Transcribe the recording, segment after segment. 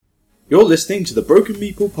You're listening to the Broken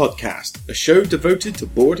Meeple podcast, a show devoted to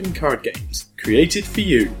board and card games, created for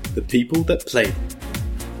you, the people that play them.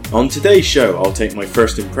 On today's show, I'll take my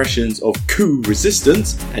first impressions of Coup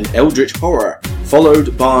Resistance and Eldritch Horror,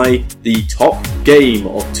 followed by the top game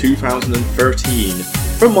of 2013,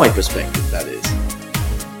 from my perspective, that is.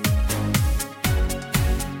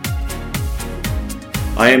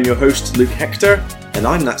 I am your host, Luke Hector, and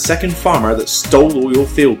I'm that second farmer that stole all your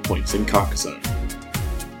field points in Carcassonne.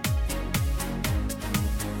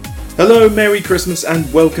 Hello, Merry Christmas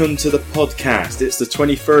and welcome to the podcast. It's the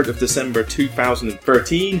 23rd of December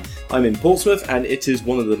 2013. I'm in Portsmouth and it is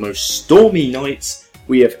one of the most stormy nights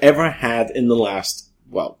we have ever had in the last,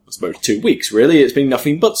 well, I suppose 2 weeks really. It's been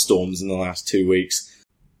nothing but storms in the last 2 weeks.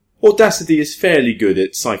 Audacity is fairly good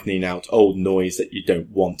at siphoning out old noise that you don't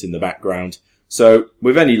want in the background. So,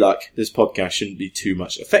 with any luck, this podcast shouldn't be too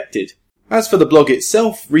much affected. As for the blog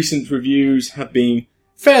itself, recent reviews have been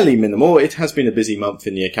fairly minimal. It has been a busy month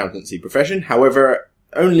in the accountancy profession. However,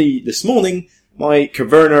 only this morning, my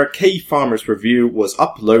Caverna K-Farmers review was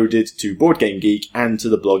uploaded to Board Game Geek and to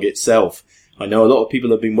the blog itself. I know a lot of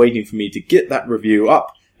people have been waiting for me to get that review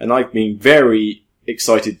up, and I've been very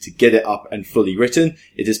excited to get it up and fully written.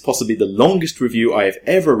 It is possibly the longest review I have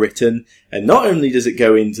ever written, and not only does it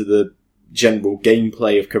go into the general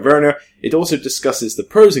gameplay of Caverna, it also discusses the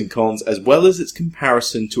pros and cons as well as its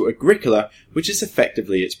comparison to Agricola, which is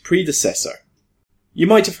effectively its predecessor. You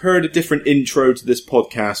might have heard a different intro to this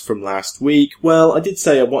podcast from last week. Well, I did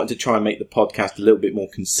say I wanted to try and make the podcast a little bit more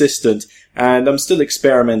consistent, and I'm still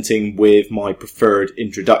experimenting with my preferred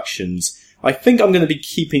introductions. I think I'm going to be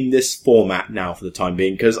keeping this format now for the time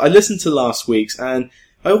being, because I listened to last week's and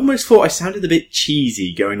I almost thought I sounded a bit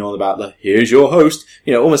cheesy going on about the, here's your host,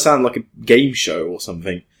 almost sounded like a game show or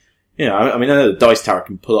something. I know the Dice Tower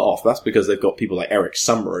can pull it off. That's because they've got people like Eric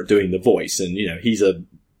Summerer doing the voice, and, he's a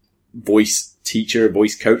voice teacher,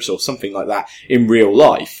 voice coach or something like that in real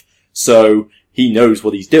life. So he knows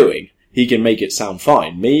what he's doing. He can make it sound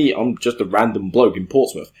fine. Me, I'm just a random bloke in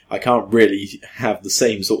Portsmouth. I can't really have the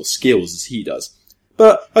same sort of skills as he does.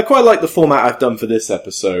 But I quite like the format I've done for this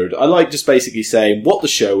episode. I like just basically saying what the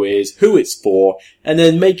show is, who it's for, and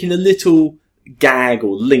then making a little gag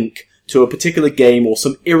or link to a particular game or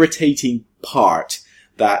some irritating part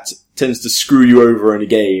that tends to screw you over in a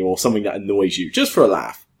game or something that annoys you, just for a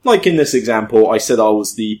laugh. Like in this example, I said I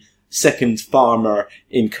was the second farmer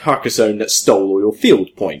in Carcassonne that stole all your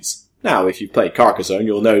field points. Now, if you've played Carcassonne,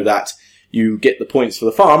 you'll know that you get the points for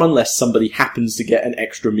the farm unless somebody happens to get an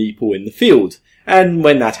extra meeple in the field. And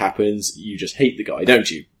when that happens, you just hate the guy, don't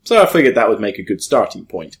you? So I figured that would make a good starting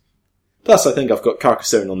point. Plus, I think I've got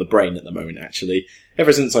Carcassonne on the brain at the moment, actually.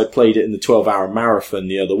 Ever since I played it in the 12-hour marathon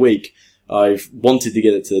the other week, I've wanted to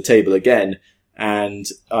get it to the table again, and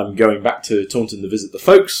I'm going back to Taunton to visit the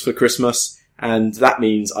folks for Christmas, and that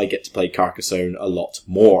means I get to play Carcassonne a lot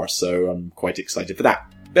more, so I'm quite excited for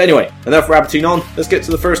that. But anyway, enough rabbiting on, let's get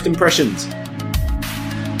to the first impressions.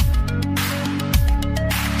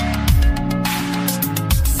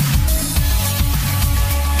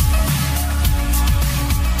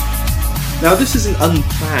 Now, this is an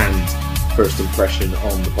unplanned first impression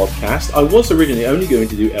on the podcast. I was originally only going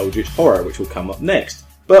to do Eldritch Horror, which will come up next,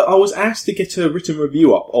 but I was asked to get a written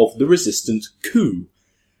review up of The Resistance Coup,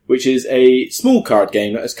 which is a small card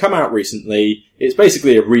game that has come out recently. It's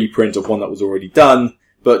basically a reprint of one that was already done,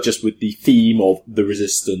 but just with the theme of The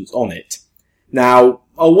Resistance on it. Now,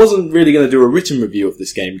 I wasn't really going to do a written review of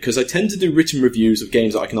this game, because I tend to do written reviews of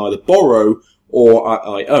games that I can either borrow or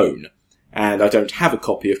I own. And I don't have a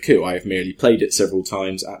copy of Coup. I have merely played it several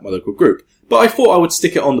times at my local group. But I thought I would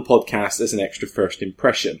stick it on the podcast as an extra first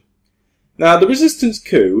impression. Now, The Resistance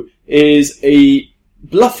Coup is a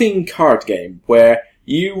bluffing card game where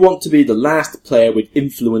you want to be the last player with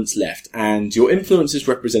influence left, and your influence is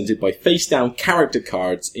represented by face-down character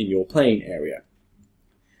cards in your playing area.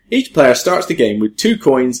 Each player starts the game with 2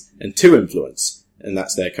 coins and 2 influence, and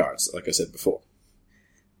that's their cards, like I said before.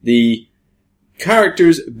 The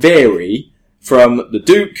characters vary from the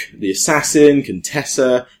Duke, the Assassin,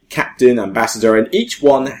 Contessa, Captain, Ambassador, and each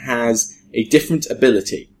one has a different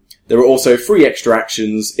ability. There are also 3 extra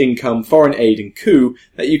actions, Income, Foreign Aid, and Coup,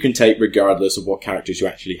 that you can take regardless of what characters you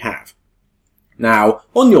actually have. Now,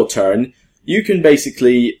 on your turn, you can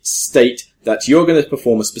basically state that you're going to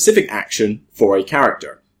perform a specific action for a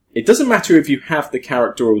character. It doesn't matter if you have the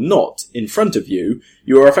character or not in front of you,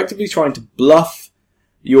 you are effectively trying to bluff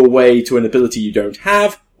your way to an ability you don't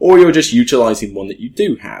have, or you're just utilising one that you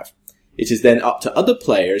do have. It is then up to other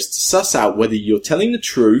players to suss out whether you're telling the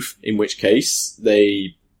truth, in which case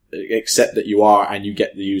they accept that you are and you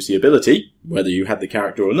get to use the ability, whether you had the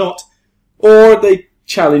character or not, or they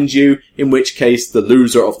challenge you, in which case the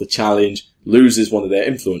loser of the challenge loses one of their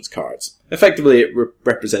influence cards. Effectively, it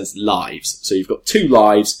represents lives. So you've got 2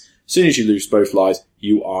 lives. As soon as you lose both lives,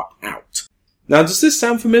 you are out. Now, does this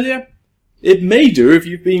sound familiar? It may do if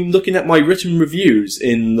you've been looking at my written reviews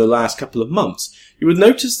in the last couple of months. You would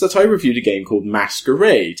notice that I reviewed a game called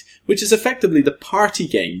Masquerade, which is effectively the party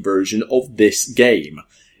game version of this game.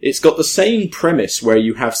 It's got the same premise where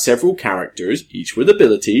you have several characters, each with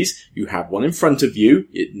abilities. You have one in front of you.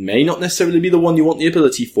 It may not necessarily be the one you want the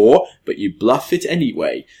ability for, but you bluff it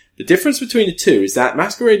anyway. The difference between the two is that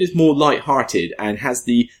Masquerade is more light-hearted and has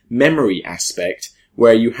the memory aspect,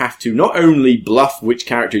 where you have to not only bluff which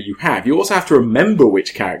character you have, you also have to remember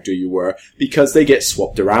which character you were, because they get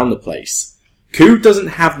swapped around the place. Coup doesn't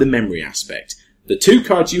have the memory aspect. The 2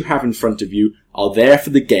 cards you have in front of you are there for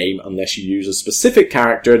the game unless you use a specific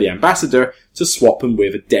character, the ambassador, to swap them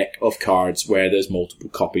with a deck of cards where there's multiple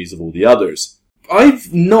copies of all the others.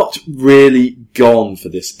 I've not really gone for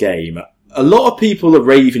this game. A lot of people are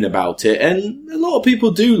raving about it, and a lot of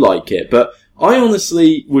people do like it, but I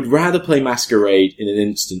honestly would rather play Masquerade in an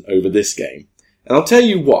instant over this game. And I'll tell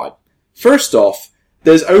you why. First off,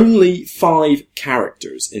 there's only 5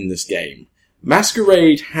 characters in this game.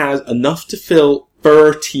 Masquerade has enough to fill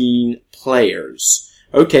 13 players.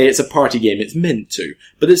 Okay, it's a party game, it's meant to,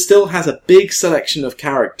 but it still has a big selection of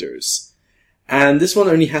characters. And this one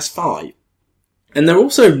only has 5. And they're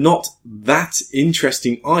also not that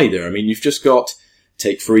interesting either. I mean, you've just got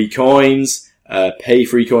take 3 coins, pay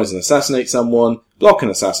 3 coins and assassinate someone, block an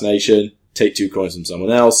assassination, take 2 coins from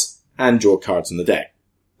someone else, and draw cards from the deck.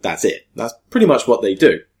 That's it. That's pretty much what they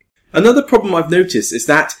do. Another problem I've noticed is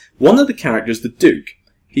that one of the characters, the Duke,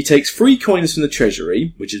 he takes 3 coins from the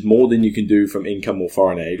treasury, which is more than you can do from income or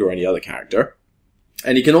foreign aid or any other character.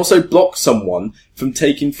 And he can also block someone from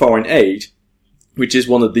taking foreign aid, which is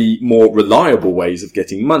one of the more reliable ways of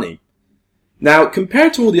getting money. Now,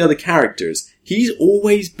 compared to all the other characters, he's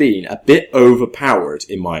always been a bit overpowered,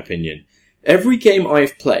 in my opinion. Every game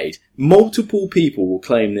I've played, multiple people will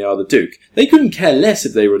claim they are the Duke. They couldn't care less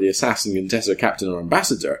if they were the assassin, contessor, captain or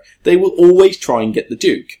ambassador. They will always try and get the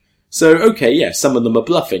Duke. So, okay, yeah, some of them are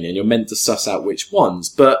bluffing and you're meant to suss out which ones,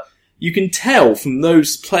 but you can tell from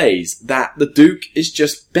those plays that the Duke is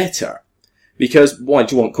just better. Because why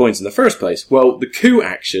do you want coins in the first place? Well, the coup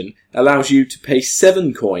action allows you to pay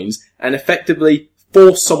 7 coins and effectively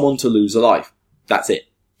force someone to lose a life. That's it.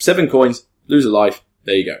 7 coins, lose a life,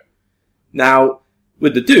 there you go. Now,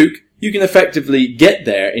 with the Duke, you can effectively get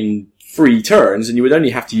there in 3 turns, and you would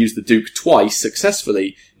only have to use the Duke twice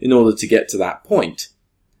successfully in order to get to that point.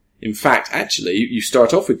 In fact, actually, you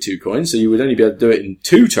start off with 2 coins, so you would only be able to do it in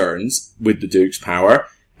 2 turns with the Duke's power,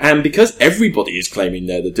 and because everybody is claiming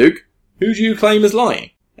they're the Duke, who do you claim as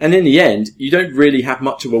lying? And in the end, you don't really have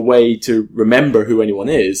much of a way to remember who anyone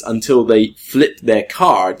is until they flip their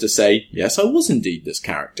card to say, yes, I was indeed this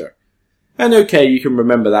character. And okay, you can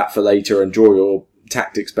remember that for later and draw your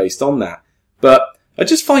tactics based on that. But I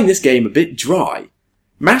just find this game a bit dry.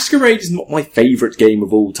 Masquerade is not my favourite game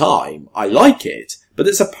of all time. I like it, but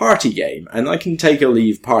it's a party game, and I can take or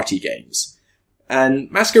leave party games. And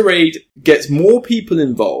Masquerade gets more people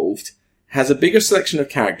involved, has a bigger selection of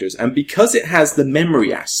characters, and because it has the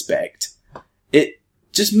memory aspect, it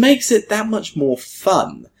just makes it that much more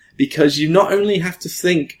fun. Because you not only have to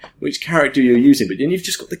think which character you're using, but then you've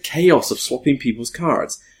just got the chaos of swapping people's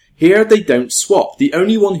cards. Here they don't swap. The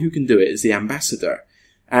only one who can do it is the ambassador.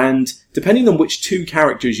 And depending on which 2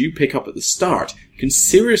 characters you pick up at the start, can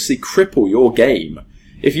seriously cripple your game.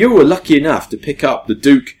 If you were lucky enough to pick up the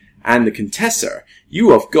Duke and the Contessor,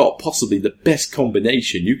 you have got possibly the best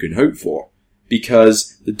combination you can hope for.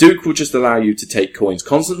 Because the Duke will just allow you to take coins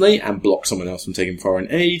constantly and block someone else from taking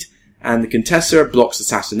foreign aid, and the Contessor blocks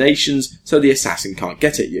assassinations so the assassin can't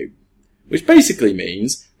get at you. Which basically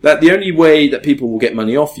means that the only way that people will get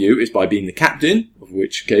money off you is by being the captain, of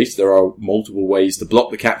which case there are multiple ways to block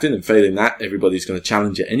the captain, and failing that, everybody's going to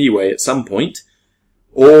challenge it anyway at some point,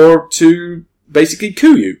 or to basically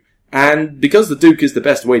coup you. And because the Duke is the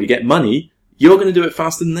best way to get money, you're going to do it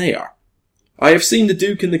faster than they are. I have seen the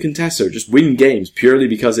Duke and the Contessor just win games purely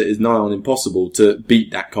because it is nigh on impossible to beat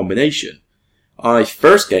that combination.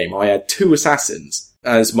 First game, I had 2 assassins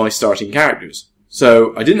as my starting characters.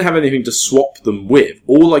 So I didn't have anything to swap them with.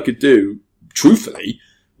 All I could do, truthfully,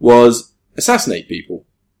 was assassinate people.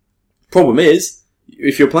 Problem is,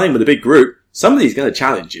 if you're playing with a big group, somebody's going to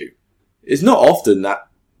challenge you. It's not often that,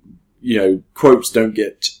 quotes don't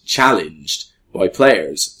get challenged by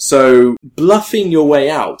players. So bluffing your way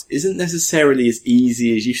out isn't necessarily as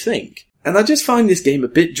easy as you think. And I just find this game a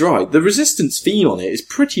bit dry. The resistance theme on it is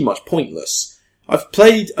pretty much pointless. I've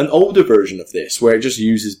played an older version of this where it just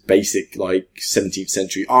uses basic, 17th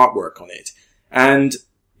century artwork on it. And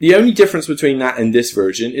the only difference between that and this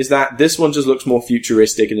version is that this one just looks more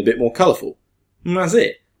futuristic and a bit more colourful. And that's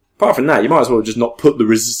it. Apart from that, you might as well just not put the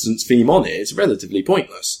Resistance theme on it. It's relatively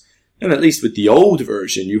pointless. And at least with the old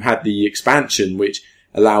version, you had the expansion which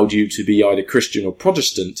allowed you to be either Christian or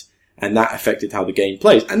Protestant, and that affected how the game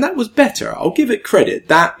plays. And that was better. I'll give it credit.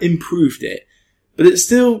 That improved it. But it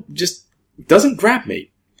still just doesn't grab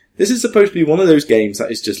me. This is supposed to be one of those games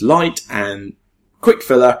that is just light and quick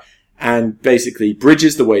filler and basically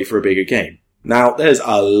bridges the way for a bigger game. Now, there's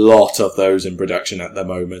a lot of those in production at the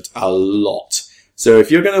moment. A lot. So if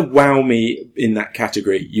you're going to wow me in that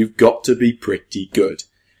category, you've got to be pretty good.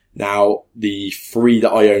 Now, the 3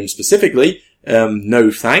 that I own specifically,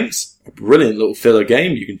 No Thanks. A brilliant little filler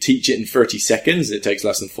game. You can teach it in 30 seconds. It takes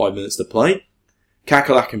less than 5 minutes to play.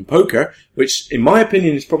 Cackalack and Poker, which in my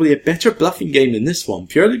opinion is probably a better bluffing game than this one,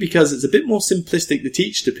 purely because it's a bit more simplistic to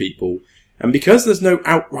teach to people. And because there's no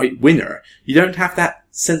outright winner, you don't have that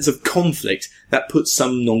sense of conflict that puts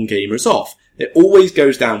some non-gamers off. It always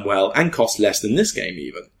goes down well and costs less than this game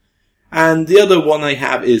even. And the other one I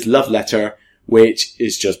have is Love Letter, which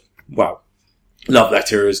is just, well, Love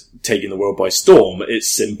Letter is taking the world by storm.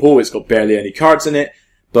 It's simple, it's got barely any cards in it,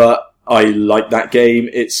 but I like that game.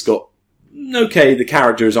 It's got, okay, the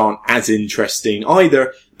characters aren't as interesting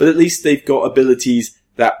either, but at least they've got abilities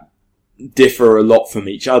that differ a lot from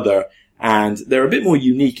each other, and they're a bit more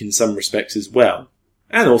unique in some respects as well.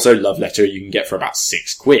 And also Love Letter you can get for about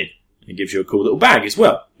 £6. It gives you a cool little bag as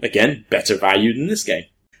well. Again, better value than this game.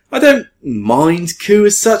 I don't mind Coup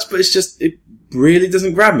as such, but it really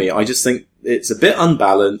doesn't grab me. I just think it's a bit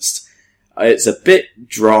unbalanced. It's a bit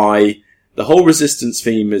dry. The whole Resistance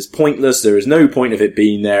theme is pointless. There is no point of it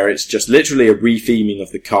being there. It's just literally a re-theming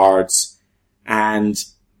of the cards. And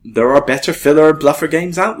there are better filler and bluffer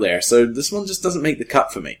games out there, so this one just doesn't make the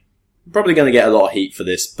cut for me. I'm probably going to get a lot of heat for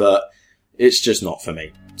this, but it's just not for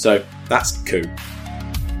me. So, that's Coup.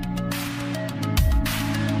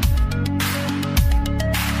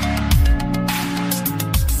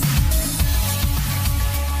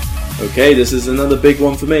 Okay, this is another big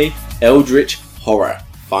one for me. Eldritch Horror.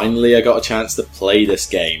 Finally, I got a chance to play this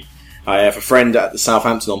game. I have a friend at the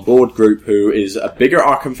Southampton On Board group who is a bigger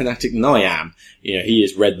Arkham fanatic than I am. You know, he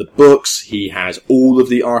has read the books, he has all of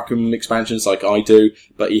the Arkham expansions like I do,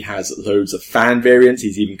 but he has loads of fan variants,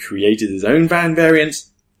 he's even created his own fan variants.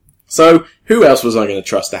 So, who else was I going to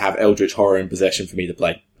trust to have Eldritch Horror in possession for me to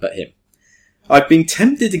play but him? I've been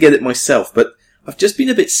tempted to get it myself, but I've just been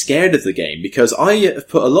a bit scared of the game because I have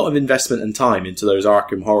put a lot of investment and time into those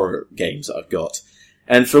Arkham horror games that I've got.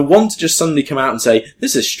 And for one to just suddenly come out and say,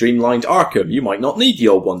 this is streamlined Arkham, you might not need the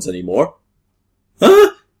old ones anymore.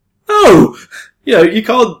 Huh? No! You know, you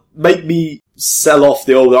can't make me sell off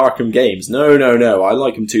the old Arkham games. No, I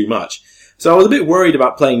like them too much. So I was a bit worried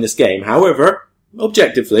about playing this game. However,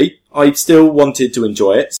 objectively, I still wanted to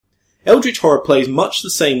enjoy it. Eldritch Horror plays much the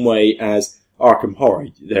same way as Arkham Horror.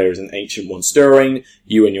 There's an ancient one stirring.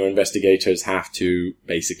 You and your investigators have to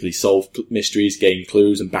basically solve mysteries, gain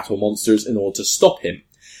clues, and battle monsters in order to stop him.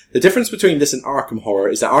 The difference between this and Arkham Horror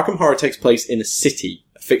is that Arkham Horror takes place in a city,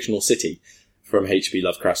 a fictional city, from H.P.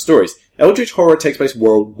 Lovecraft stories. Eldritch Horror takes place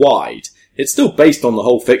worldwide. It's still based on the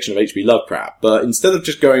whole fiction of H.P. Lovecraft, but instead of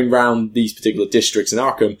just going round these particular districts in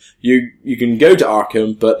Arkham, you can go to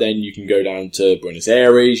Arkham, but then you can go down to Buenos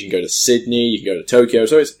Aires, you can go to Sydney, you can go to Tokyo,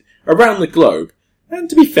 so it's around the globe. And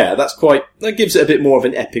to be fair, that gives it a bit more of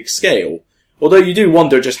an epic scale. Although you do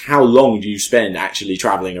wonder just how long do you spend actually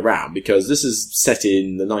travelling around, because this is set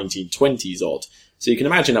in the 1920s odd. So you can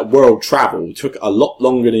imagine that world travel took a lot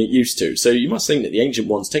longer than it used to. So you must think that the Ancient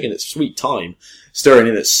One's taking its sweet time, stirring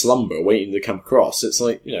in its slumber, waiting to come across. It's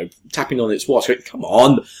like, tapping on its watch, going, come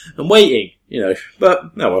on, I'm waiting,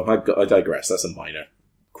 But, no, I digress, that's a minor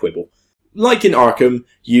quibble. Like in Arkham,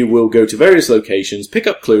 you will go to various locations, pick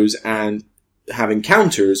up clues, and have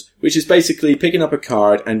encounters, which is basically picking up a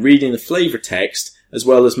card and reading the flavour text, as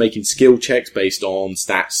well as making skill checks based on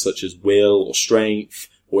stats such as will, or strength,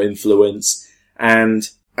 or influence. And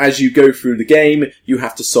as you go through the game, you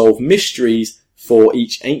have to solve mysteries for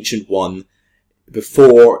each Ancient One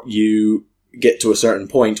before you get to a certain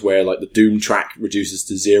point where, like, the Doom track reduces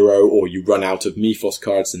to 0, or you run out of Mythos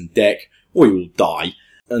cards in deck, or you will die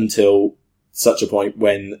until such a point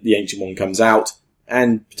when the Ancient One comes out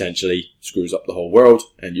and potentially screws up the whole world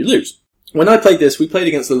and you lose. When I played this, we played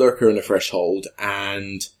against the Lurker and the Threshold,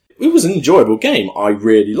 and it was an enjoyable game. I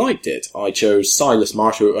really liked it. I chose Silas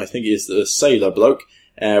Marshall, I think he is the sailor bloke.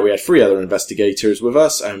 We had 3 other investigators with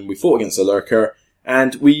us, and we fought against the Lurker,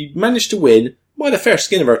 and we managed to win, by the fair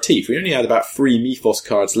skin of our teeth. We only had about 3 Meeple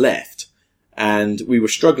cards left, and we were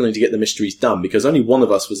struggling to get the mysteries done because only one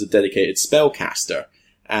of us was a dedicated spellcaster,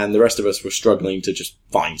 and the rest of us were struggling to just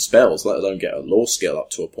find spells, let alone get a lore skill up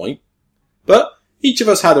to a point. But each of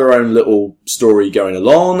us had our own little story going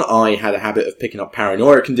along. I had a habit of picking up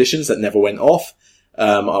paranoia conditions that never went off.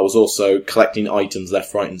 I was also collecting items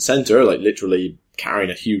left, right and centre, like literally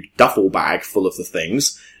carrying a huge duffel bag full of the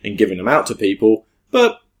things and giving them out to people.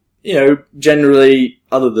 But, generally,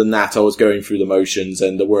 other than that, I was going through the motions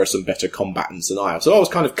and there were some better combatants than I. So I was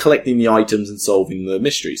kind of collecting the items and solving the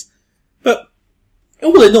mysteries. But,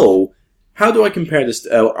 all in all, how do I compare this to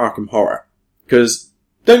Arkham Horror? Because,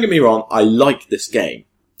 don't get me wrong, I like this game.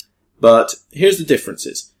 But, here's the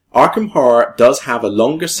differences. Arkham Horror does have a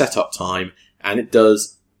longer setup time, and it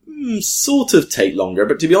does sort of take longer,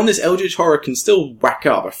 but to be honest, Eldritch Horror can still whack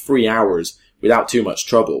up a 3 hours without too much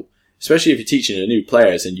trouble. Especially if you're teaching the new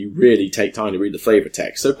players and you really take time to read the flavor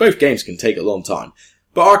text. So both games can take a long time.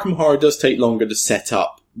 But Arkham Horror does take longer to set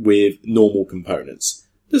up with normal components.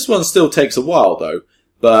 This one still takes a while though,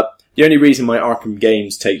 but the only reason my Arkham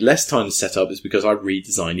games take less time to set up is because I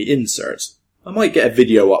redesign the inserts. I might get a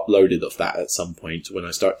video uploaded of that at some point when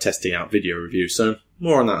I start testing out video reviews, so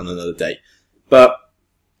more on that on another day. But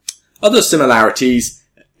other similarities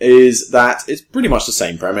is that it's pretty much the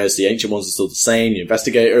same premise. The ancient ones are still the same. The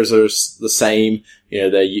investigators are the same.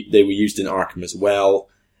 They were used in Arkham as well.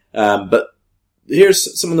 But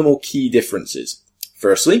here's some of the more key differences.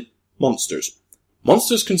 Firstly, monsters.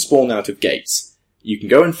 Monsters can spawn out of gates. You can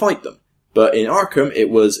go and fight them. But in Arkham, it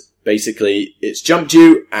was basically, it's jumped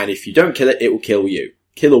you, and if you don't kill it, it will kill you.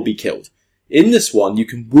 Kill or be killed. In this one, you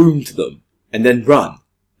can wound them, and then run,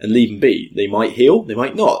 and leave them be. They might heal, they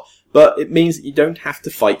might not. But it means that you don't have to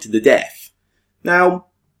fight to the death. Now,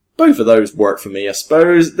 both of those work for me, I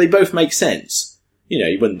suppose. They both make sense.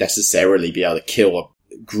 You wouldn't necessarily be able to kill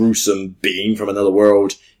a gruesome being from another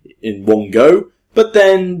world in one go. But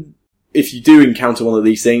then, if you do encounter one of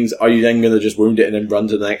these things, are you then going to just wound it and then run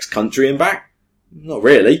to the next country and back? Not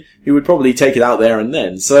really. You would probably take it out there and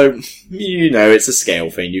then. So, it's a scale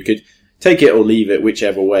thing. You could take it or leave it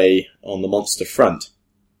whichever way on the monster front.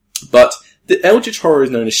 But the Eldritch Horror is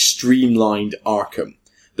known as streamlined Arkham.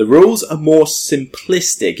 The rules are more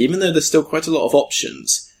simplistic, even though there's still quite a lot of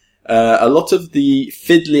options. A lot of the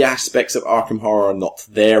fiddly aspects of Arkham Horror are not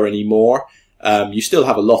there anymore. You still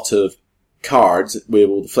have a lot of cards with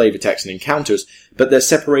all the flavor text and encounters, but they're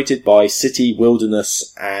separated by city,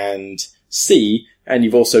 wilderness, and sea, and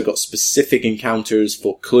you've also got specific encounters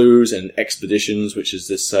for clues and expeditions, which is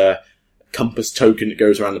this compass token that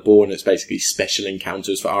goes around the board, and it's basically special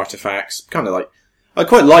encounters for artifacts. Kind of like, I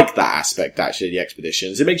quite like that aspect, actually, the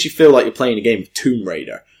expeditions. It makes you feel like you're playing a game of Tomb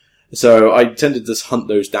Raider. So I tend to just hunt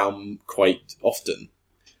those down quite often.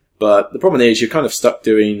 But the problem is you're kind of stuck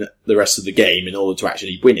doing the rest of the game in order to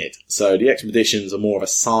actually win it. So the expeditions are more of a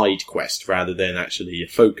side quest rather than actually a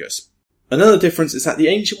focus. Another difference is that the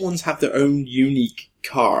ancient ones have their own unique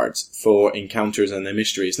cards for encounters and their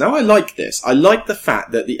mysteries. Now I like this. I like the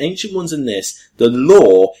fact that the ancient ones in this, the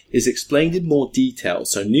lore is explained in more detail.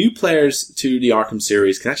 So new players to the Arkham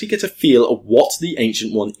series can actually get a feel of what the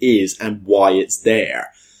ancient one is and why it's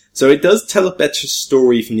there. So it does tell a better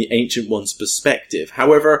story from the ancient one's perspective.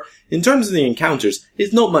 However, in terms of the encounters,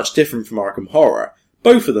 it's not much different from Arkham Horror.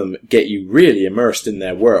 Both of them get you really immersed in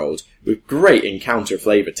their world with great encounter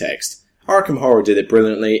flavor text. Arkham Horror did it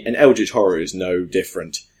brilliantly, and Eldritch Horror is no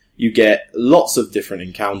different. You get lots of different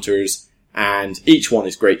encounters, and each one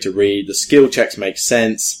is great to read. The skill checks make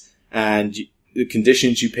sense, and the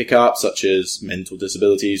conditions you pick up, such as mental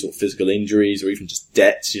disabilities or physical injuries, or even just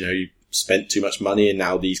debts, you spent too much money and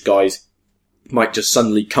now these guys might just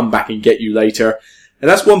suddenly come back and get you later. And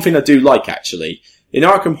that's one thing I do like, actually. In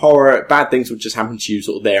Arkham Horror, bad things would just happen to you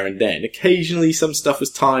sort of there and then. Occasionally some stuff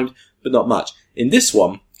was timed, but not much. In this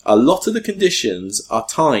one, a lot of the conditions are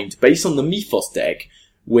timed based on the Meeple deck,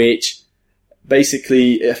 which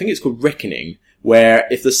basically, I think it's called Reckoning, where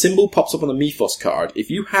if the symbol pops up on a Meeple card, if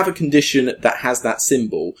you have a condition that has that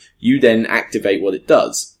symbol, you then activate what it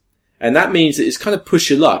does. And that means that it's kind of push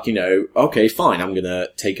your luck, okay, fine, I'm gonna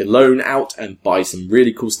take a loan out and buy some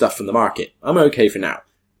really cool stuff from the market. I'm okay for now.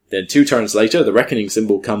 Then 2 turns later, the Reckoning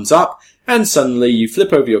symbol comes up, and suddenly you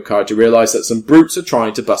flip over your card to realise that some brutes are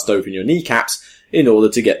trying to bust open your kneecaps in order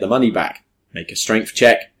to get the money back. Make a strength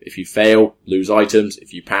check. If you fail, lose items.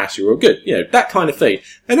 If you pass, you're all good. That kind of thing.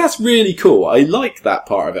 And that's really cool. I like that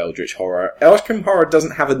part of Eldritch Horror. Arkham Horror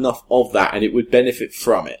doesn't have enough of that, and it would benefit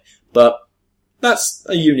from it. But that's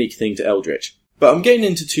a unique thing to Eldritch. But I'm getting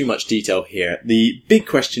into too much detail here. The big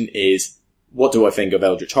question is, what do I think of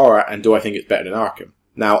Eldritch Horror, and do I think it's better than Arkham?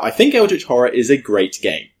 Now, I think Eldritch Horror is a great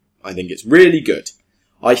game. I think it's really good.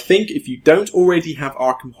 I think if you don't already have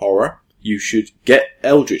Arkham Horror, you should get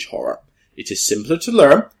Eldritch Horror. It is simpler to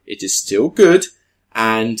learn, it is still good,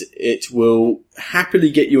 and it will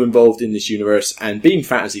happily get you involved in this universe, and being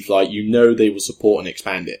Fantasy Flight, you know they will support and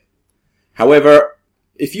expand it. However,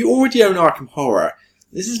 if you already own Arkham Horror,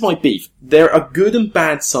 this is my beef. There are good and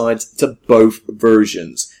bad sides to both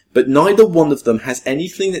versions, but neither one of them has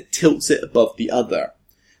anything that tilts it above the other.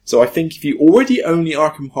 So I think if you already own the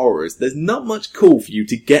Arkham Horrors, there's not much call for you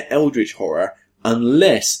to get Eldritch Horror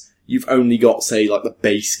unless you've only got, say, like the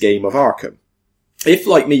base game of Arkham. If,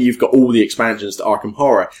 like me, you've got all the expansions to Arkham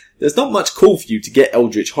Horror, there's not much call for you to get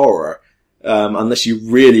Eldritch Horror, unless you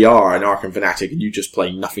really are an Arkham fanatic and you just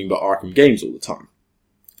play nothing but Arkham games all the time.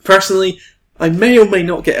 Personally, I may or may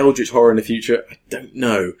not get Eldritch Horror in the future, I don't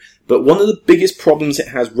know. But one of the biggest problems it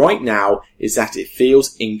has right now is that it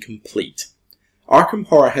feels incomplete. Arkham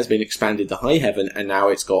Horror has been expanded to high heaven, and now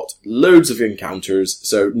it's got loads of encounters,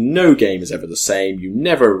 so no game is ever the same. You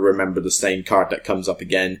never remember the same card that comes up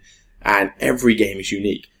again, and every game is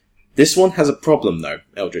unique. This one has a problem though,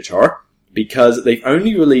 Eldritch Horror, because they've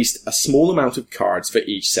only released a small amount of cards for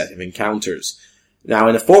each set of encounters. Now,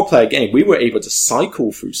 in a 4-player game, we were able to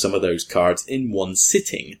cycle through some of those cards in one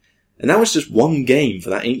sitting, and that was just one game for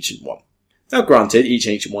that ancient one. Now granted, each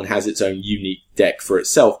ancient one has its own unique deck for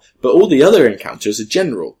itself, but all the other encounters are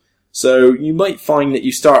general. So you might find that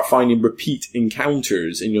you start finding repeat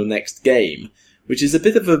encounters in your next game, which is a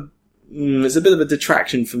bit of a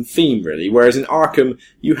detraction from theme really, whereas in Arkham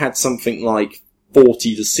you had something like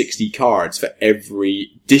 40 to 60 cards for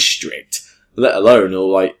every district, let alone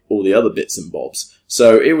all the other bits and bobs.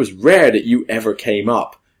 So it was rare that you ever came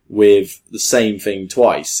up with the same thing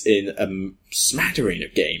twice in a smattering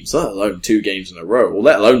of games, let alone 2 games in a row, or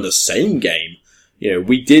let alone the same game. You know,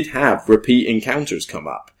 we did have repeat encounters come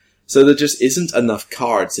up, so there just isn't enough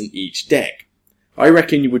cards in each deck. I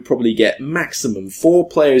reckon you would probably get maximum 4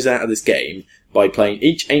 players out of this game by playing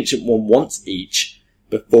each ancient one once each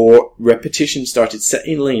before repetition started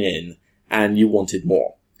setting in and you wanted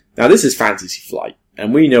more. Now this is Fantasy Flight,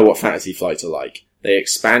 and we know what Fantasy Flights are like. They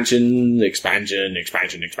expansion. They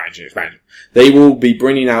will be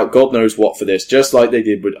bringing out God knows what for this, just like they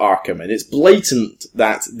did with Arkham. And it's blatant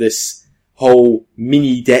that this whole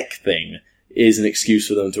mini deck thing is an excuse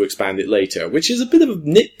for them to expand it later, which is a bit of a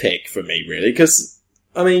nitpick for me, really, because,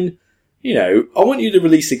 I mean, you know, I want you to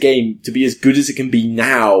release a game to be as good as it can be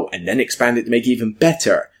now, and then expand it to make it even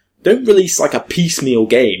better. Don't release like a piecemeal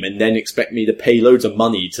game and then expect me to pay loads of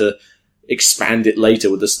money to expand it later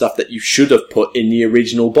with the stuff that you should have put in the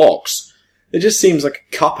original box. It just seems like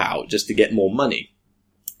a cop-out just to get more money.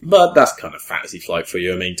 But that's kind of Fantasy Flight for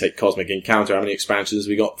you. I mean, take Cosmic Encounter, how many expansions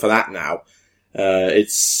we got for that now? It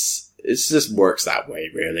just works that way,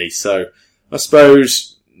 really. So, I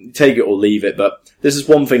suppose, take it or leave it, but this is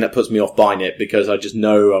one thing that puts me off buying it, because I just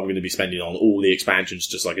know I'm going to be spending on all the expansions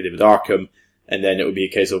just like I did with Arkham, and then it would be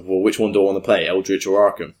a case of, well, which one do I want to play, Eldritch or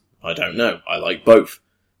Arkham? I don't know. I like both.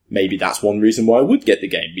 Maybe that's one reason why I would get the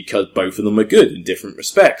game, because both of them are good in different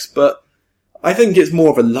respects, but I think it's more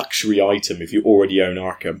of a luxury item if you already own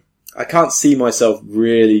Arkham. I can't see myself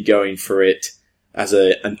really going for it as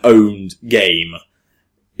an owned game,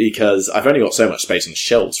 because I've only got so much space on the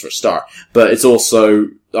shelves for a start, but it's also,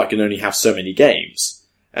 I can only have so many games.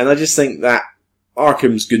 And I just think that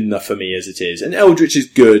Arkham's good enough for me as it is, and Eldritch is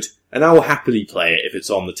good, and I will happily play it if it's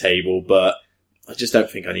on the table, but I just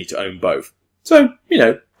don't think I need to own both. So, you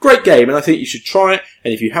know, great game, and I think you should try it,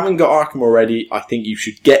 and if you haven't got Arkham already, I think you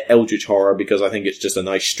should get Eldritch Horror, because I think it's just a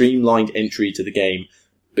nice streamlined entry to the game.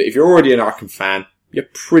 But if you're already an Arkham fan, you're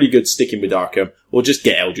pretty good sticking with Arkham, or just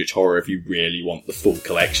get Eldritch Horror if you really want the full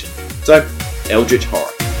collection. So, Eldritch Horror.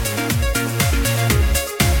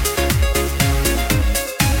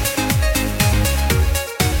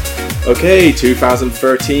 Okay,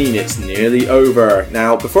 2013, it's nearly over.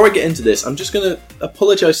 Now, before I get into this, I'm just going to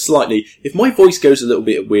apologise slightly. If my voice goes a little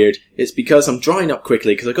bit weird, it's because I'm drying up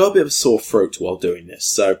quickly, because I got a bit of a sore throat while doing this.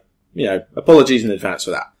 So, you know, apologies in advance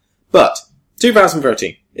for that. But,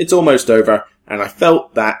 2013, it's almost over, and I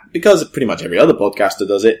felt that, because pretty much every other podcaster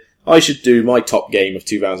does it, I should do my top game of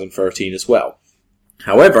 2013 as well.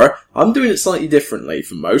 However, I'm doing it slightly differently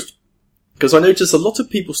from most, because I notice a lot of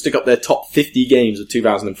people stick up their top 50 games of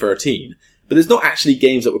 2013, but it's not actually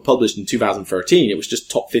games that were published in 2013, it was just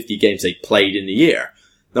top 50 games they played in the year.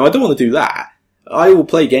 Now, I don't want to do that. I will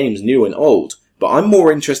play games new and old, but I'm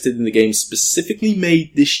more interested in the games specifically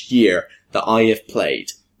made this year that I have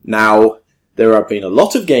played. Now, there have been a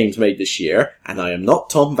lot of games made this year, and I am not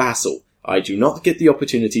Tom Vassell, I do not get the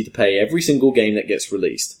opportunity to play every single game that gets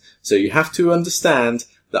released. So you have to understand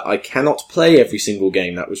that I cannot play every single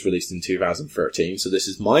game that was released in 2013. So this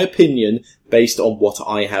is my opinion based on what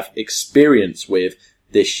I have experience with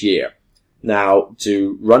this year. Now,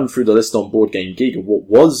 to run through the list on Board Game Geek of what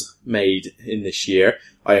was made in this year,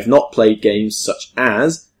 I have not played games such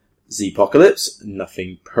as Zpocalypse,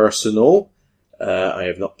 Nothing Personal. I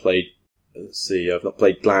have not played, I've not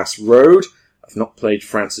played Glass Road. I've not played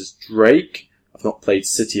Francis Drake. I've not played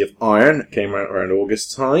City of Iron. It came out around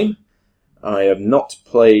August time. I have not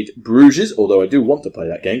played Bruges, although I do want to play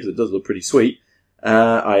that game because it does look pretty sweet.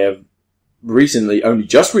 I have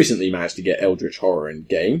just recently managed to get Eldritch Horror in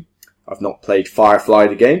game. I've not played Firefly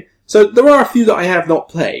the game. So there are a few that I have not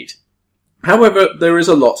played. However, there is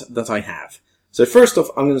a lot that I have. So first off,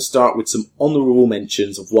 I'm going to start with some honourable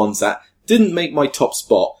mentions of ones that didn't make my top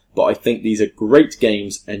spot, but I think these are great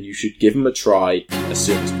games and you should give them a try as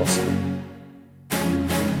soon as possible.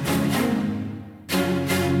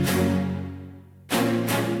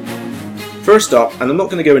 First up, and I'm not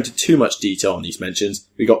going to go into too much detail on these mentions,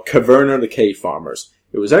 we got Caverna the Cave Farmers.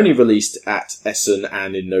 It was only released at Essen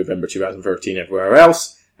and in November 2013 everywhere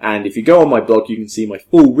else, and if you go on my blog you can see my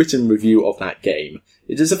full written review of that game.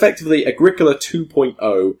 It is effectively Agricola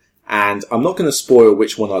 2.0, and I'm not going to spoil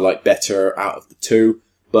which one I like better out of the two,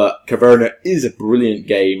 but Caverna is a brilliant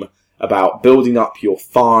game about building up your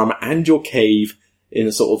farm and your cave in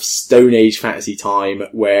a sort of Stone Age fantasy time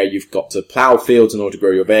where you've got to plough fields in order to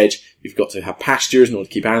grow your veg, you've got to have pastures in order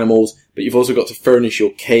to keep animals, but you've also got to furnish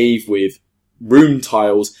your cave with room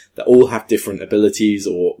tiles that all have different abilities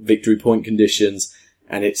or victory point conditions,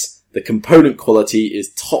 and the component quality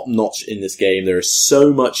is top notch in this game. There is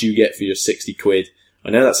so much you get for your 60 quid. I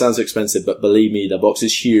know that sounds expensive, but believe me, the box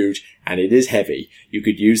is huge and it is heavy. You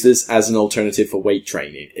could use this as an alternative for weight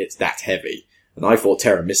training. It's that heavy. And I thought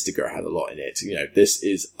Terra Mystica had a lot in it. You know, this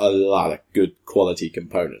is a lot of good quality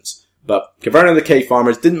components. But Caverna the Cave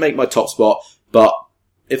Farmers didn't make my top spot, but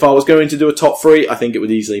if I was going to do a top 3, I think it would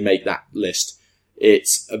easily make that list.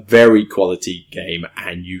 It's a very quality game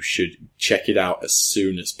and you should check it out as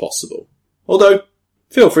soon as possible. Although,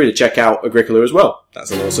 feel free to check out Agricola as well.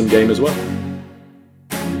 That's an awesome game as well.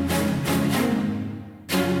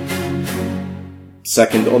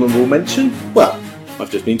 Second honourable mention, well,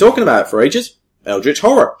 I've just been talking about it for ages. Eldritch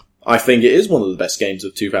Horror. I think it is one of the best games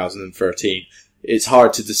of 2013. It's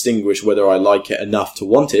hard to distinguish whether I like it enough to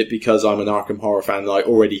want it because I'm an Arkham Horror fan and I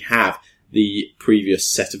already have the previous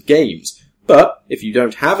set of games. But if you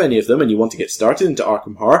don't have any of them and you want to get started into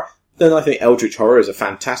Arkham Horror, then I think Eldritch Horror is a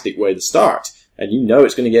fantastic way to start. And you know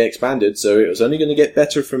it's going to get expanded, so it's only going to get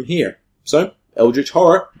better from here. So, Eldritch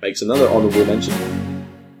Horror makes another honourable mention.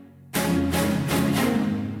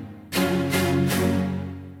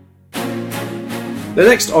 The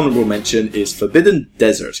next honourable mention is Forbidden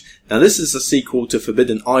Desert. Now this is a sequel to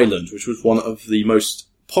Forbidden Island, which was one of the most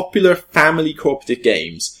popular family cooperative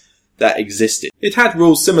games that existed. It had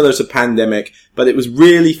rules similar to Pandemic, but it was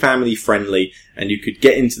really family friendly and you could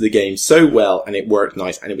get into the game so well and it worked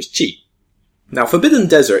nice and it was cheap. Now Forbidden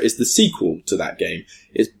Desert is the sequel to that game.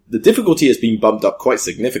 The difficulty has been bumped up quite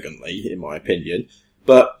significantly in my opinion,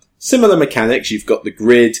 but similar mechanics. You've got the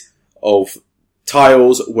grid of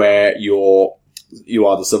tiles where you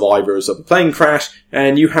are the survivors of a plane crash,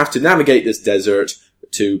 and you have to navigate this desert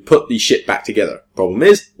to put the ship back together. Problem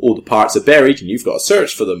is, all the parts are buried, and you've got to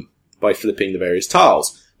search for them by flipping the various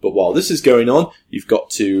tiles. But while this is going on, you've got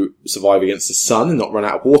to survive against the sun and not run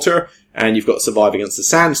out of water, and you've got to survive against the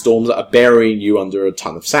sandstorms that are burying you under a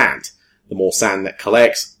ton of sand. The more sand that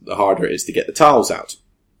collects, the harder it is to get the tiles out.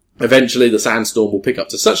 Eventually, the sandstorm will pick up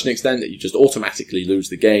to such an extent that you just automatically lose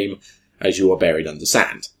the game as you are buried under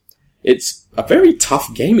sand. It's a very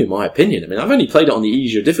tough game in my opinion. I mean, I've only played it on the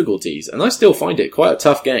easier difficulties, and I still find it quite a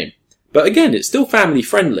tough game. But again, it's still family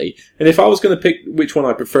friendly, and if I was going to pick which one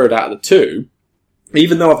I preferred out of the two,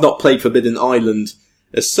 even though I've not played Forbidden Island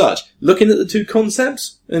as such, looking at the two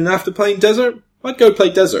concepts, and after playing Desert, I'd go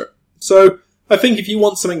play Desert. So, I think if you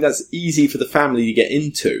want something that's easy for the family to get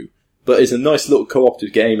into, but is a nice little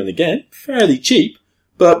cooperative game, and again, fairly cheap,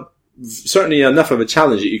 but certainly enough of a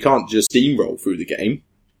challenge that you can't just steamroll through the game,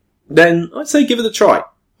 then I'd say give it a try.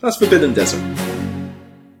 That's Forbidden Desert.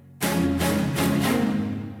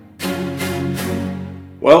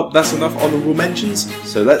 Well, that's enough honourable mentions,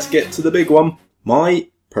 so let's get to the big one. My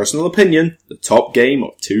personal opinion, the top game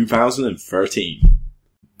of 2013.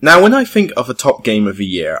 Now, when I think of a top game of the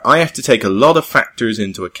year, I have to take a lot of factors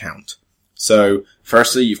into account. So,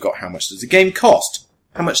 firstly, you've got how much does the game cost?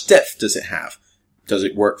 How much depth does it have? Does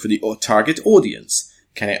it work for the target audience?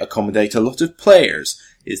 Can it accommodate a lot of players?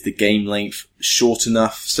 Is the game length short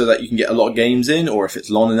enough so that you can get a lot of games in? Or if it's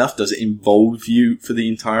long enough, does it involve you for the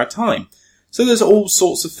entire time? So there's all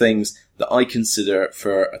sorts of things that I consider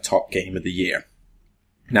for a top game of the year.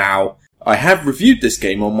 Now, I have reviewed this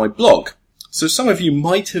game on my blog, so some of you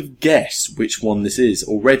might have guessed which one this is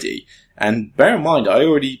already. And bear in mind, I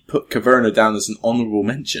already put Caverna down as an honourable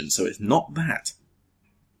mention, so it's not that.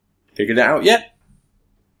 Figured it out yet?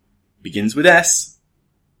 Begins with S.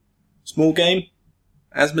 Small game.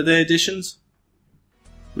 Asmodee Editions.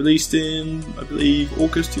 Released in, I believe,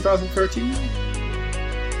 August 2013.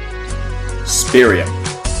 Spirium.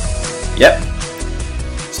 Yep.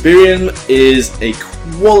 Spirium is a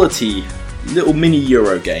quality little mini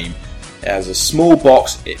Euro game. It has a small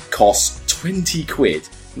box. It costs 20 quid.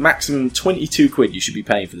 Maximum 22 quid you should be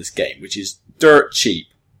paying for this game, which is dirt cheap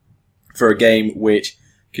for a game which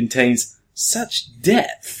contains such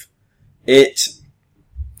depth. It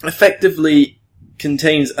effectively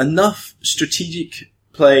contains enough strategic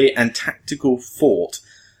play and tactical thought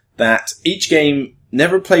that each game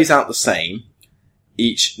never plays out the same.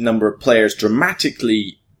 Each number of players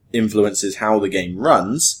dramatically influences how the game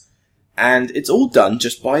runs, and it's all done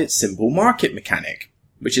just by its simple market mechanic,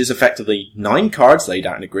 which is effectively 9 cards laid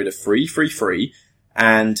out in a grid of 3, 3, 3,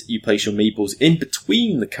 and you place your meeples in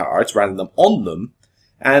between the cards rather than on them,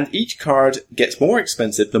 and each card gets more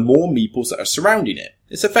expensive the more meeples that are surrounding it.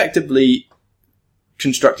 It's effectively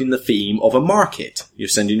constructing the theme of a market. You're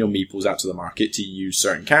sending your meeples out to the market to use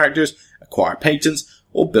certain characters, acquire patents,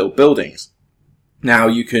 or build buildings. Now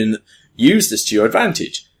you can use this to your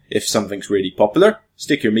advantage. If something's really popular,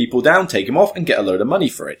 stick your meeple down, take him off, and get a load of money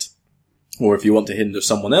for it. Or if you want to hinder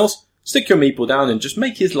someone else, stick your meeple down and just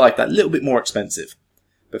make his life that little bit more expensive.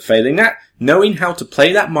 But failing that, knowing how to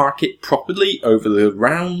play that market properly over the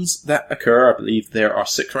rounds that occur, I believe there are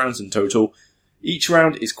 6 rounds in total. Each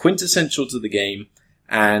round is quintessential to the game,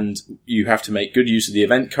 and you have to make good use of the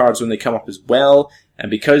event cards when they come up as well. And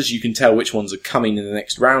because you can tell which ones are coming in the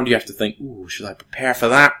next round, you have to think, ooh, should I prepare for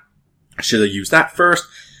that? Should I use that first?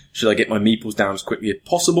 Should I get my meeples down as quickly as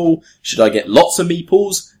possible? Should I get lots of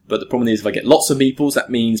meeples? But the problem is, if I get lots of meeples, that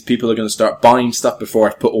means people are going to start buying stuff before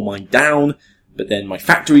I've put all mine down. But then my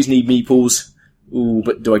factories need meeples. Ooh,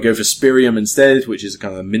 but do I go for Spirium instead, which is a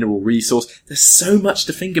kind of a mineral resource? There's so much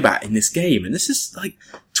to think about in this game, and this is like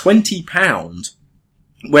 £20,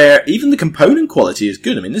 where even the component quality is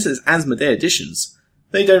good. I mean, this is Asmodee Editions.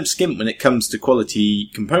 They don't skimp when it comes to quality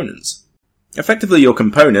components. Effectively, your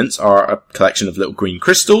components are a collection of little green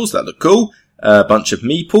crystals that look cool, a bunch of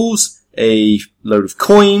meeples, a load of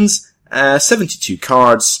coins, 72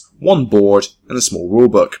 cards, 1 board, and a small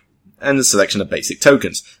rulebook, and a selection of basic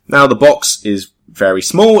tokens. Now, the box is very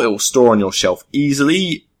small. It will store on your shelf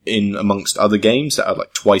easily in amongst other games that are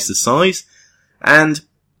like twice the size. And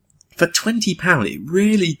for £20, it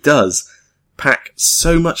really does pack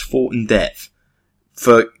so much thought and depth.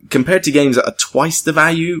 Compared to games that are twice the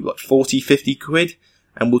value, like 40, 50 quid,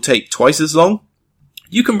 and will take twice as long,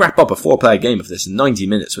 you can wrap up a 4-player game of this in 90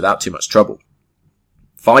 minutes without too much trouble.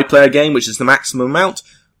 5-player game, which is the maximum amount,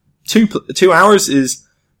 2 hours is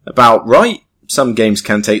about right. Some games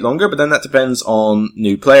can take longer, but then that depends on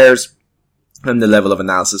new players and the level of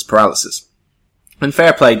analysis paralysis. And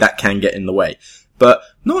fair play, that can get in the way. But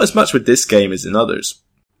not as much with this game as in others.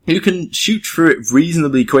 You can shoot through it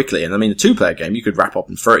reasonably quickly, and I mean, a 2-player game you could wrap up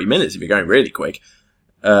in 30 minutes if you're going really quick.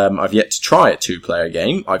 I've yet to try a 2-player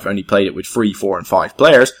game. I've only played it with 3, 4, and 5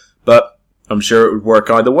 players, but I'm sure it would work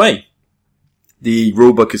either way. The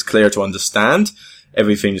rulebook is clear to understand.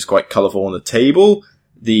 Everything is quite colourful on the table.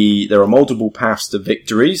 There are multiple paths to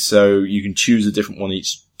victory, so you can choose a different one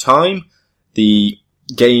each time. The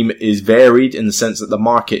game is varied in the sense that the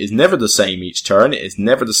market is never the same each turn. It is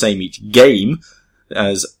never the same each game,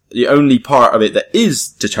 as the only part of it that is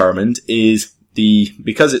determined is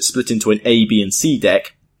because it's split into an A, B, and C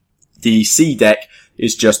deck, the C deck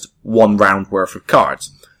is just 1 round worth of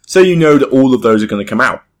cards. So you know that all of those are going to come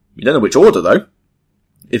out. You don't know which order though.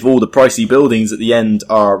 If all the pricey buildings at the end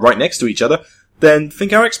are right next to each other, then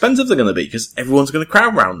think how expensive they're going to be, because everyone's going to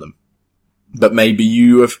crowd round them. But maybe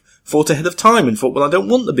you have thought ahead of time and thought, well, I don't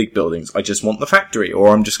want the big buildings, I just want the factory, or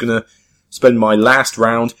I'm just going to spend my last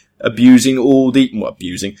round using all the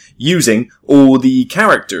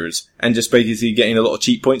characters and just basically getting a lot of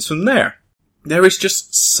cheat points from there. There is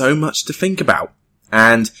just so much to think about.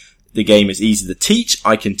 And the game is easy to teach.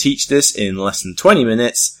 I can teach this in less than 20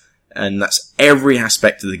 minutes, and that's every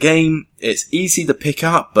aspect of the game. It's easy to pick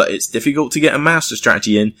up, but it's difficult to get a master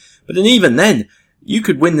strategy in. But then even then, you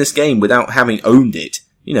could win this game without having owned it.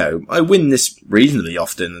 You know, I win this reasonably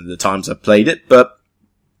often in the times I've played it, but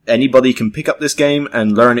anybody can pick up this game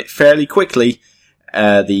and learn it fairly quickly.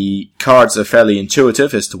 The cards are fairly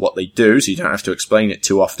intuitive as to what they do, so you don't have to explain it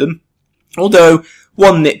too often. Although,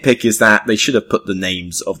 one nitpick is that they should have put the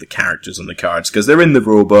names of the characters on the cards, because they're in the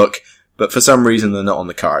rulebook, but for some reason they're not on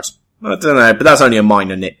the cards. I don't know, but that's only a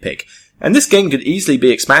minor nitpick. And this game could easily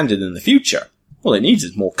be expanded in the future. All it needs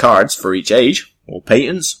is more cards for each age, more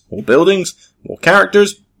patents, more buildings, more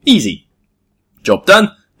characters. Easy. Job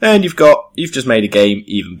done, and you've just made a game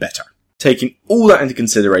even better. Taking all that into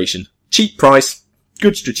consideration, cheap price,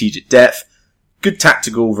 good strategic depth, good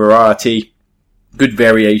tactical variety, good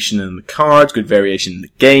variation in the cards, good variation in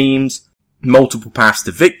the games, multiple paths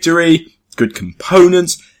to victory, good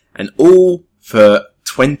components, and all for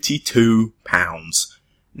 £22.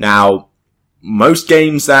 Now, most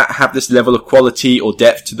games that have this level of quality or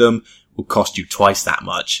depth to them will cost you twice that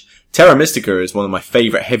much. Terra Mystica is one of my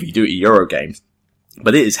favourite heavy-duty Euro games,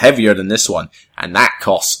 but it is heavier than this one, and that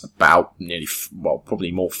costs about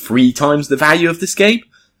probably more 3 times the value of this game.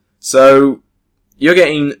 So, you're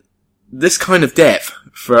getting this kind of depth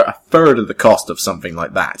for a third of the cost of something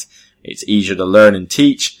like that. It's easier to learn and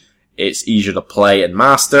teach, it's easier to play and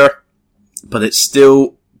master, but it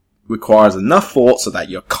still requires enough thought so that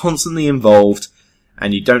you're constantly involved,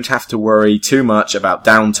 and you don't have to worry too much about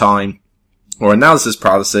downtime or analysis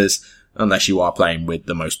paralysis, unless you are playing with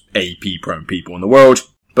the most AP-prone people in the world.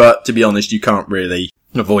 But to be honest, you can't really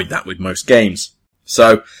avoid that with most games.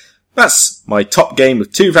 So, that's my top game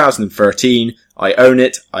of 2013. I own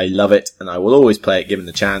it, I love it, and I will always play it given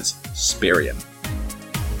the chance. Spirium.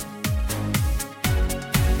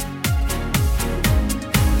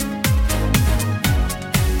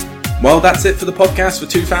 Well, that's it for the podcast for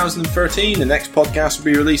 2013. The next podcast will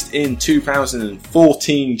be released in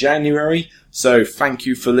 2014 January. So thank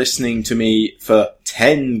you for listening to me for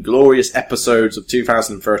 10 glorious episodes of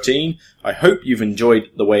 2013. I hope you've enjoyed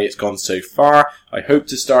the way it's gone so far. I hope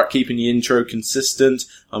to start keeping the intro consistent.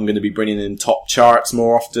 I'm going to be bringing in top charts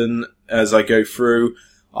more often as I go through.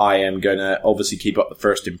 I am going to obviously keep up the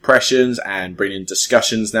first impressions and bring in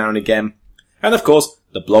discussions now and again. And of course,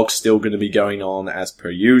 the blog's still going to be going on as per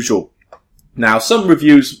usual. Now, some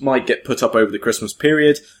reviews might get put up over the Christmas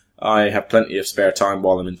period. I have plenty of spare time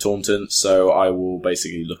while I'm in Taunton, so I will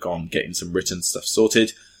basically look on getting some written stuff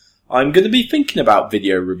sorted. I'm going to be thinking about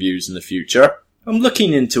video reviews in the future. I'm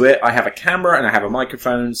looking into it. I have a camera and I have a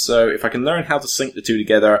microphone, so if I can learn how to sync the two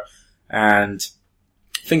together and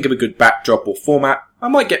think of a good backdrop or format, I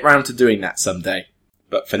might get round to doing that someday.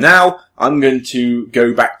 But for now, I'm going to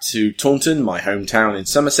go back to Taunton, my hometown in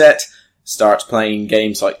Somerset, start playing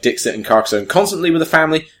games like Dixit and Carcassonne constantly with the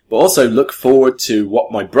family, but also look forward to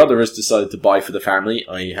what my brother has decided to buy for the family.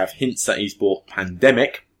 I have hints that he's bought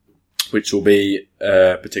Pandemic, which will be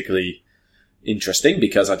particularly interesting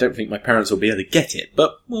because I don't think my parents will be able to get it,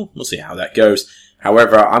 but we'll see how that goes.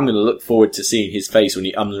 However, I'm going to look forward to seeing his face when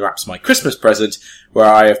he unwraps my Christmas present, where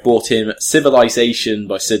I have bought him Civilization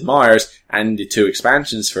by Sid Meier's and the 2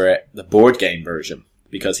 expansions for it, the board game version,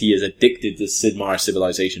 because he is addicted to Sid Meier's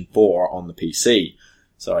Civilization 4 on the PC.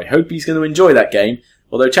 So I hope he's going to enjoy that game,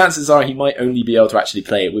 although chances are he might only be able to actually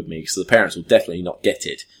play it with me, so the parents will definitely not get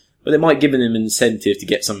it. But it might give him an incentive to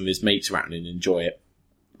get some of his mates around and enjoy it.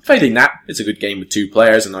 Failing that, it's a good game with 2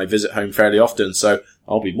 players, and I visit home fairly often, so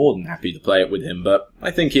I'll be more than happy to play it with him, but I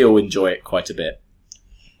think he'll enjoy it quite a bit.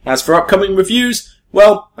 As for upcoming reviews,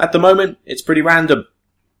 well, at the moment, it's pretty random.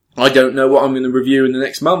 I don't know what I'm going to review in the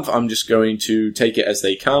next month. I'm just going to take it as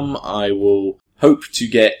they come. I will hope to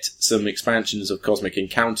get some expansions of Cosmic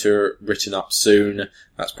Encounter written up soon.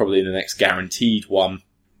 That's probably the next guaranteed one.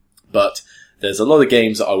 But there's a lot of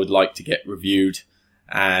games that I would like to get reviewed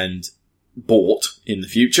and bought in the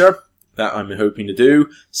future that I'm hoping to do.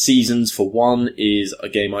 Seasons, for one, is a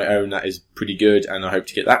game I own that is pretty good, and I hope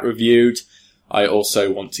to get that reviewed. I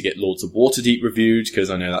also want to get Lords of Waterdeep reviewed, because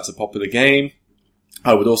I know that's a popular game.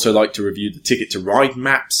 I would also like to review the Ticket to Ride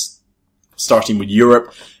maps, starting with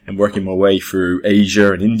Europe and working my way through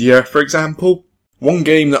Asia and India, for example. One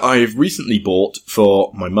game that I've recently bought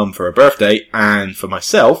for my mum for her birthday and for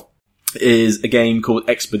myself is a game called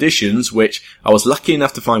Expeditions, which I was lucky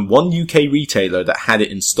enough to find one UK retailer that had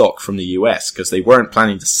it in stock from the US, because they weren't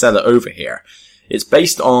planning to sell it over here. It's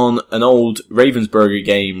based on an old Ravensburger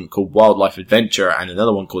game called Wildlife Adventure and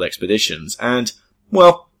another one called Expeditions, and,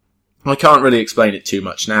 well, I can't really explain it too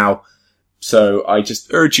much now, so I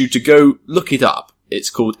just urge you to go look it up. It's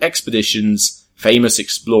called Expeditions, Famous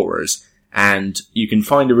Explorers, and you can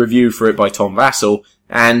find a review for it by Tom Vassell,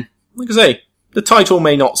 and, like I say, the title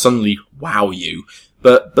may not suddenly wow you,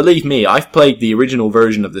 but believe me, I've played the original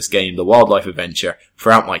version of this game, the Wildlife Adventure,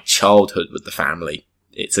 throughout my childhood with the family.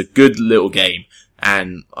 It's a good little game,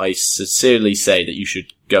 and I sincerely say that you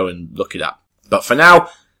should go and look it up. But for now,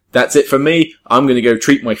 that's it for me. I'm going to go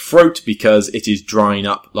treat my throat because it is drying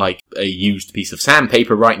up like a used piece of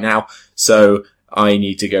sandpaper right now. So I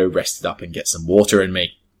need to go rest it up and get some water in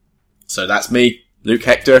me. So that's me, Luke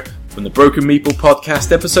Hector, from the Broken Meeple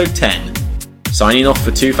Podcast, episode 10. Signing off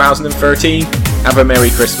for 2013. Have a Merry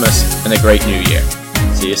Christmas and a great New Year.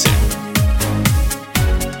 See you soon.